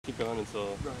Keep going until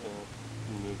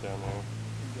you move down there.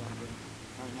 Exactly.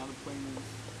 Alright, now the plane is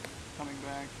coming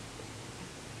back.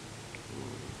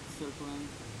 Circling.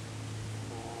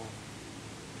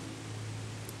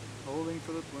 Holding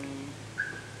for the plane.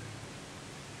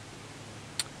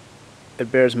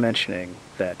 It bears mentioning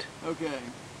that Okay.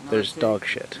 there's dog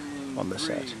shit on the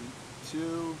set. 3,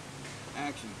 2,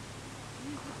 action.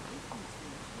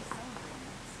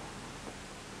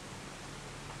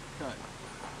 Cut.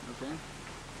 Okay.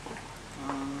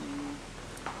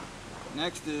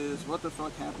 Next is, what the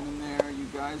fuck happened in there? You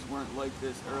guys weren't like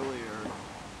this earlier.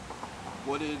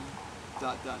 What did ...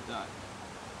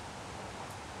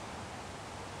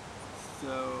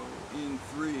 So, in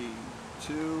 3,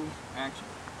 2, action.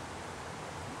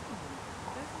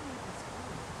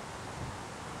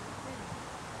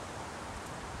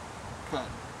 Cut.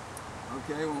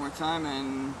 Okay, one more time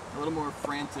and a little more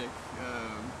frantic,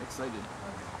 excited.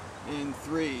 In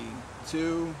 3,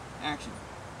 2, action.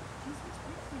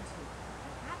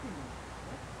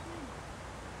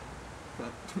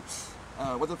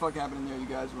 Cut. What the fuck happened in there? You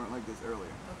guys weren't like this earlier.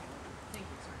 Okay, thank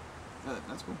you, sorry.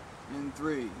 That's cool. In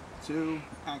 3, 2,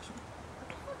 action. What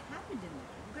the fuck happened in there?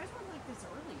 You guys weren't like this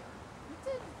earlier. What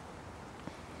did...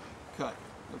 Cut.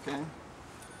 Okay?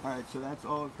 Alright, so that's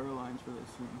all of her lines for this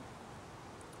scene.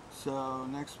 So,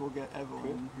 next we'll get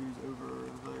Evelyn, who's over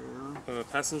there.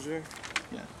 Passenger?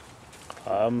 Yeah.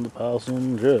 I'm the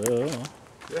passenger.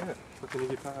 Yeah. What can you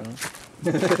get past?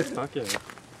 Fuck yeah.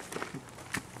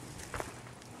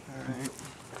 Alright.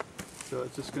 So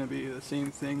it's just going to be the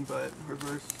same thing, but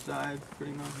reverse side,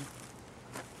 pretty much.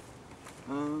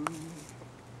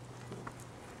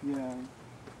 Yeah.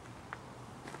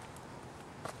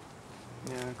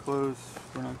 Yeah, close.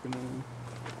 We're not going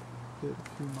to get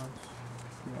too much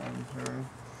on her.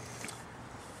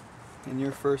 And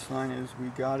your first line is, "We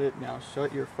got it, now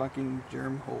shut your fucking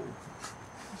germ hole."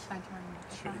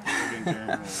 Should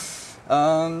I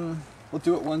turn We'll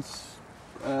do it once,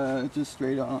 just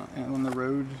straight on the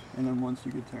road, and then once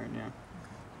you could turn, yeah.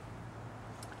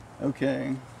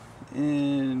 Okay,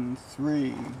 in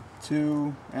 3,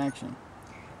 2, action.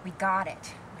 We got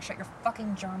it. Now shut your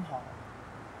fucking germ hole.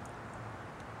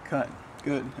 Cut.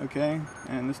 Good, okay.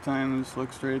 And this time, just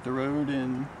look straight at the road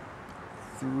in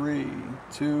 3,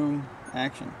 2,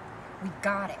 action. We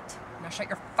got it. Now shut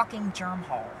your fucking germ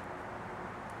hole.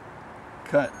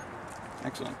 Cut.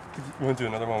 Excellent. You want to do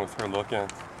another one with her looking?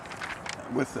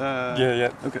 With,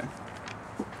 Yeah. Okay.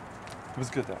 It was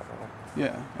good that one.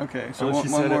 Yeah, okay. So So one she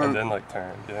said more. it and then like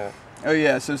turned, yeah. Oh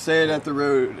yeah, so say it at the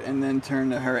road and then turn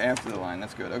to her after the line.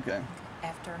 That's good, okay.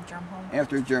 After germ hole?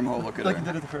 After germ hole, look at Like her. you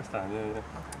did it the first time, yeah.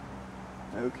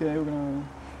 Okay, we're gonna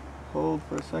hold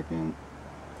for a second.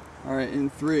 Alright, in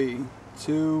 3,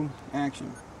 2,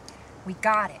 action. We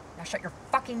got it. Now shut your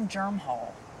fucking germ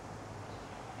hole.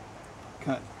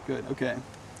 Cut. Good, okay.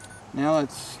 Now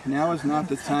is not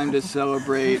the time to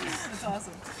celebrate. That's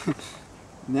awesome.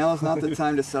 Now is not the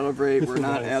time to celebrate. We're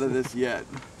not Nice. out of this yet.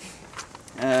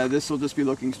 This will just be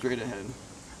looking straight ahead.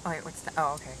 Oh, wait, what's the...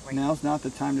 Oh, okay, wait. Now's not the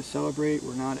time to celebrate.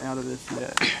 We're not out of this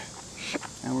yet.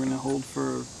 And we're gonna hold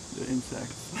for the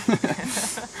insects.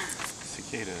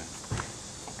 Cicada.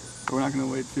 We're not gonna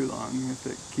wait too long. If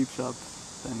it keeps up,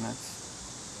 then that's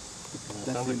Sounds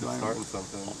the like they're environment. starting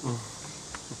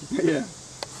something. Yeah.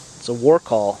 It's a war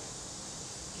call.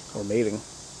 Or mating.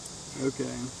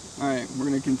 Okay. Alright, we're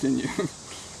gonna continue.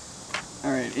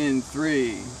 Alright, in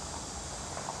 3.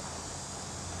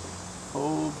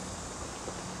 Hold.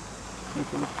 Look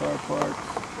at the car parks.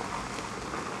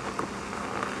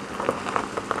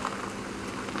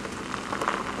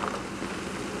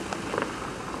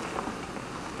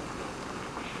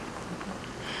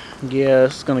 Yeah,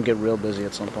 it's gonna get real busy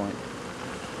at some point.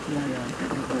 Yeah.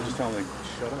 I just tell them, like,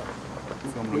 shut up.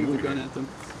 Wave the gun at them.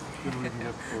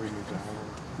 Before we move down.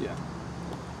 Yeah.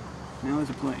 Now there's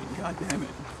a plane. God damn it.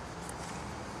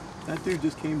 That dude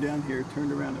just came down here,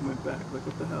 turned around, and went back. Like,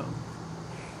 what the hell?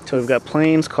 So we've got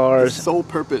planes, His cars, sole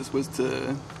purpose was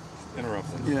to...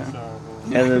 Interrupt them. Yeah.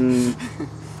 and then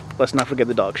let's not forget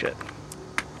the dog shit.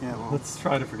 Yeah, well... Let's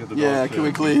try to forget the Yeah, dog can we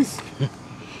shit. please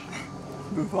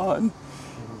move on?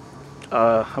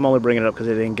 I'm only bringing it up because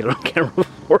I didn't get it on camera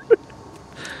before.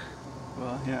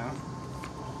 Well, yeah.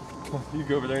 You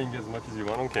go over there and you get as much as you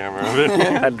want on camera.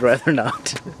 I'd rather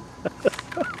not.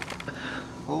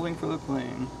 Holding for the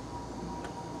plane.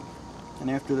 And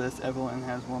after this, Evelyn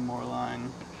has one more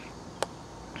line.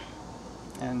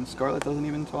 And Scarlett doesn't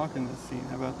even talk in this scene.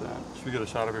 How about that? Should we get a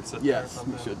shot of her sitting Yes, there or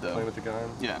something? we should, though. Playing with the gun?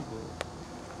 Yeah.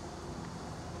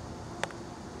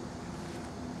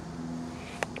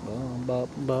 Ba,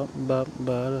 ba, ba, ba,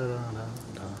 da, da, da,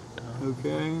 da.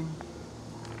 Okay.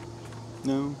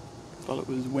 No? Thought it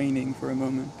was waning for a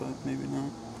moment, but maybe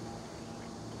not.